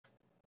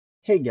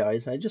Hey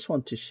guys, I just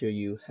want to show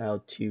you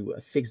how to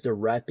fix the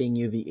wrapping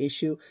UV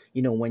issue.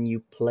 You know, when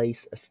you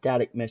place a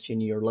static mesh in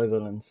your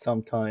level and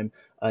sometime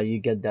you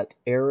get that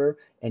error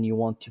and you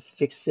want to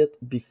fix it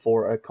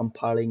before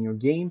compiling your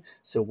game.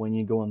 So when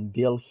you go on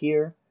build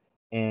here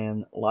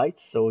and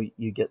lights, so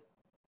you get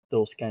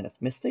those kind of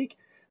mistake.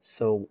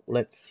 So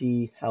let's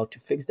see how to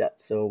fix that.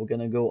 So we're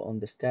gonna go on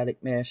the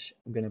static mesh.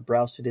 I'm gonna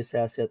browse to this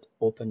asset,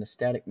 open the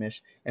static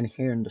mesh, and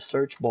here in the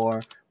search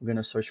bar, we're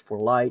gonna search for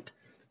light,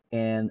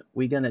 and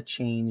we're gonna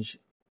change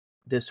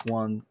this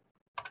one,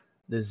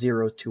 the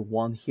 0 to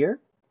 1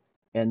 here,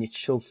 and it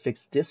should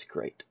fix this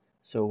crate.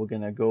 So we're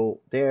gonna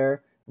go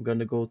there, we're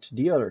gonna go to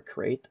the other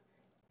crate,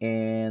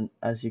 and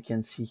as you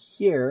can see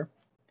here,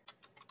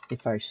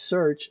 if I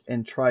search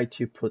and try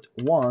to put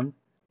 1,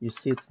 you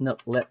see it's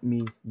not letting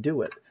me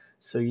do it.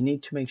 So you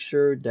need to make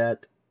sure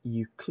that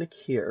you click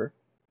here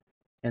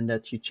and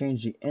that you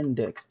change the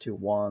index to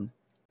 1,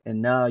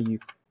 and now you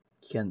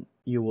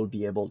will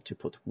be able to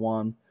put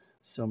 1.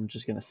 So I'm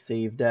just gonna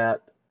save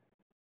that,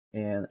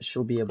 and I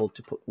should be able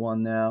to put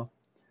 1 now.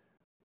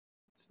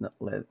 It's not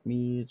letting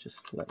me,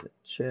 just let it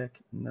check.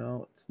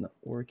 No, it's not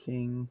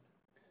working.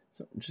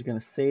 So I'm just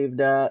gonna save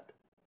that,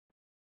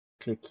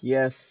 click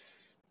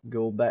yes,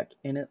 go back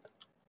in it,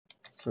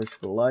 search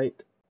for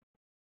light,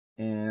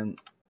 and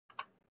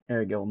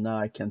there you go. Now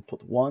I can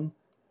put 1,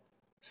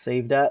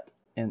 save that,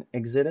 and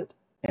exit it.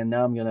 And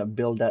now I'm gonna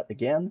build that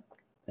again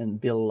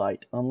and build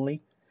light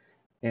only,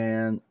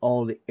 and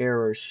all the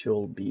errors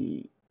should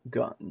be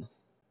gone.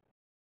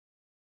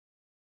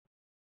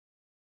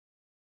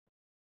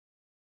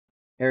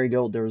 There you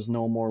go, there's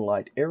no more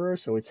light error,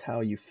 so it's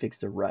how you fix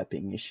the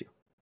wrapping issue.